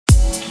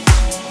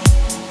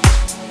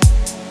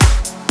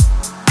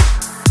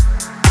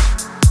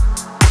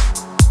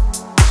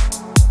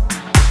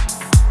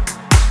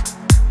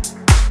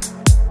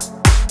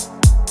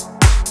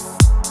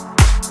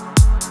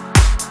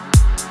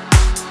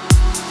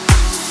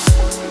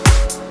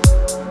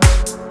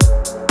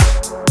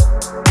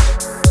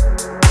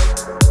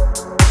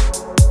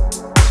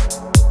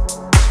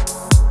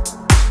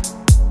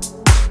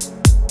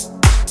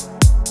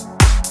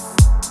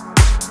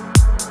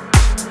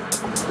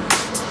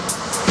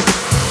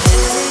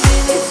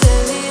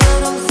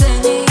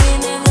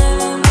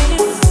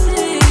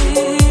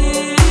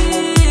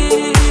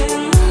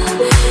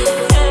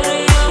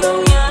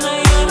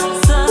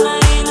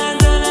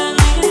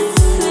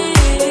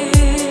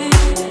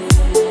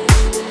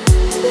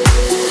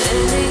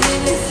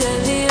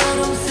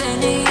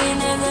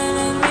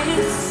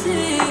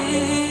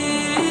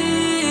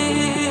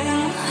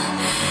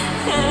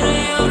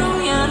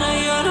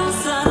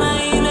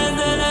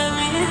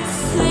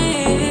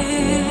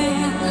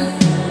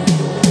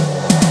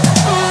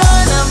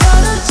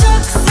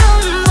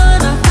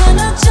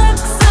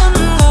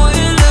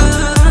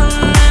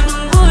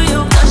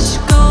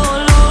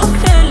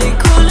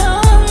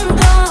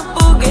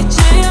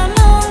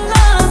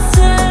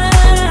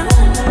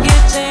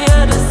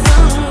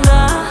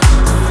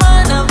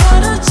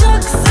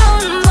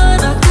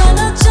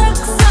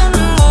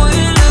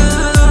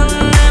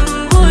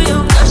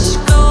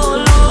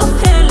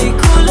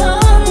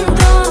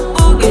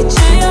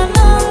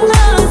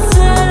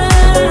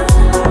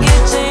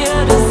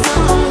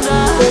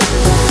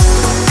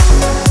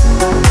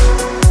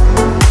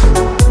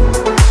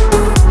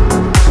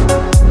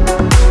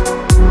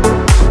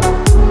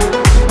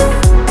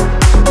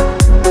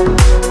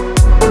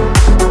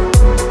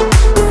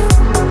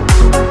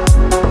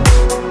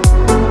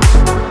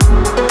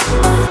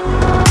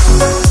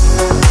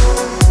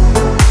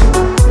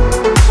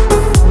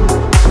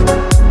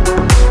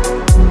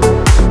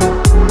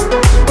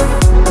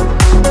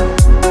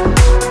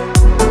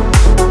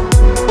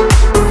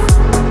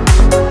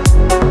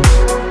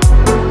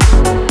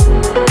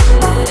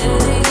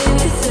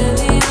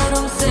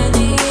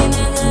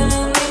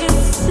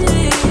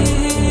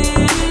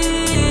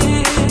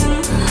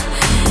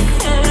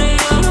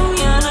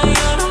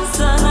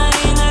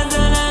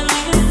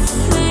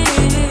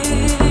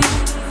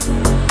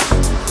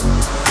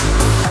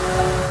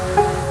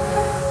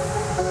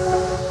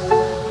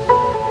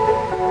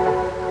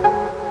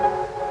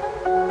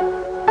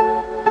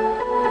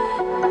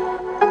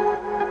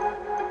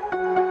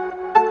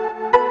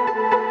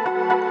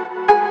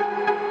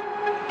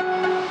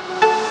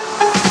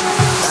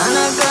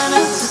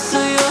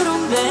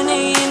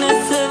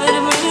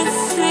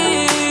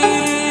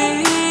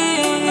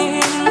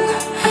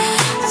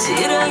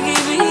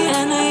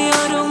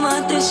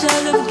ateş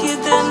alıp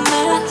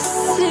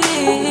gidemezsin.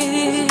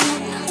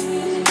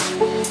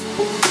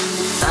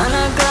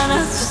 Sana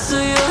kanat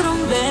susuyorum,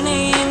 beni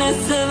yine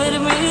sever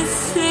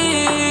misin?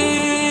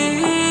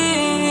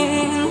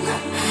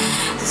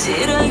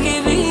 Zira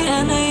gibi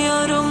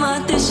yanıyorum,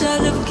 ateş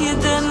alıp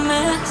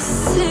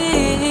gidemezsin.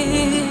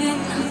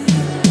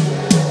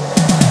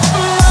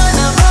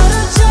 Bana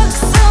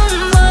varacaksın,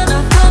 bana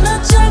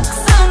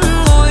kanacaksın.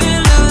 Bu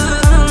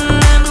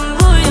yılın en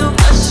büyük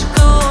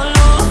aşkı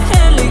olur.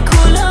 Eli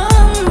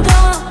kulağında,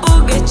 bu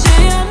gece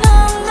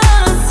yanımda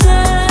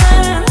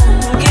sen.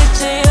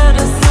 Gece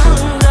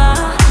yarısında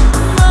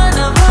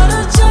bana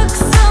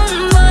varacaksın,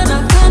 bana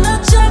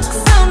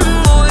kanacaksın.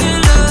 Bu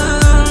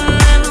yılın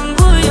en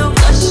büyük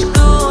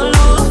aşkı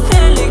olur.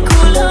 Eli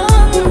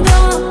kulağında,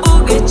 bu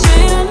gece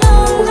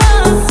yanımda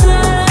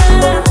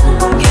sen.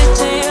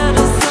 Gece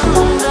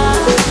yarısında.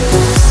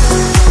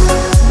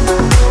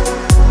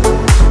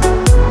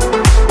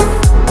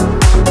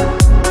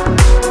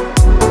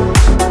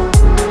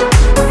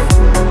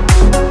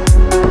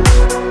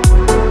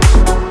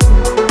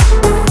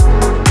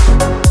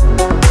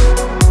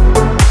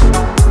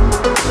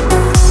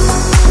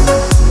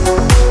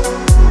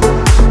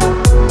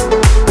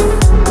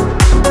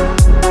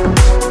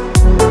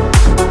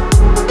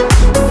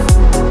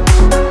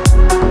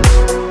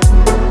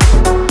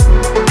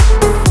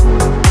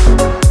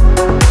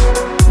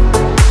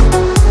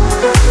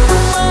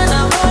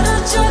 Bana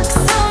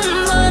varacaksın,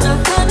 bana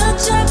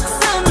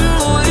kanacaksın.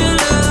 Bu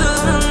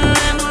yılın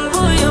en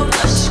büyük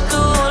aşkı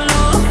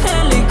olur.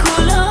 Eli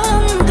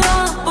kulağında,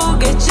 bu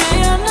gece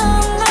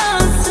yanımda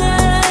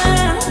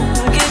sen.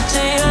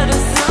 Gece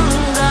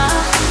yarısında.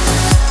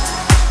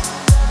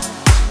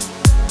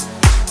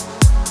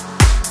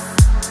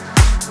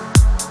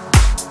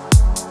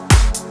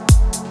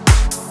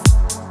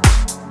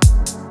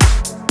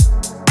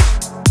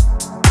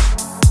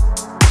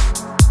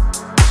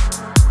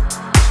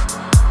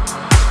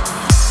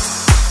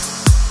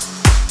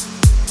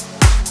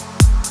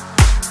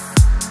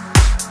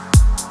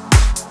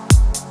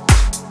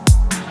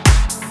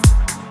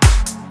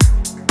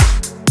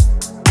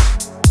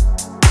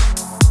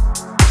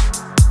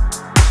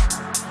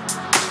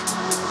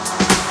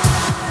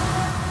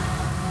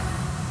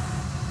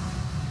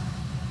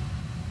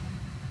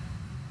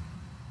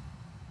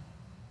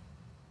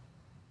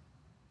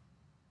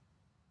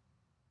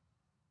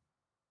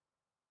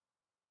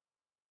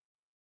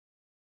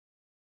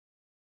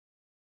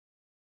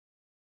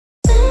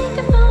 Take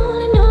the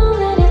phone and know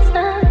that it's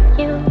not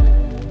you.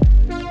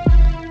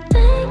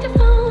 Take the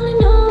phone and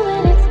know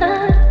that it's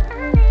not.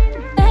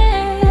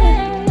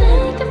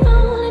 Take the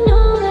phone and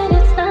know that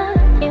it's not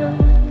you.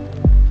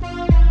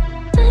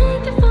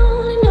 Take the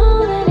phone and know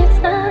that it's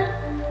not.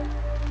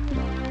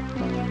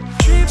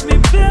 Treat me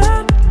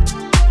bad,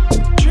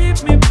 treat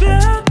me bad.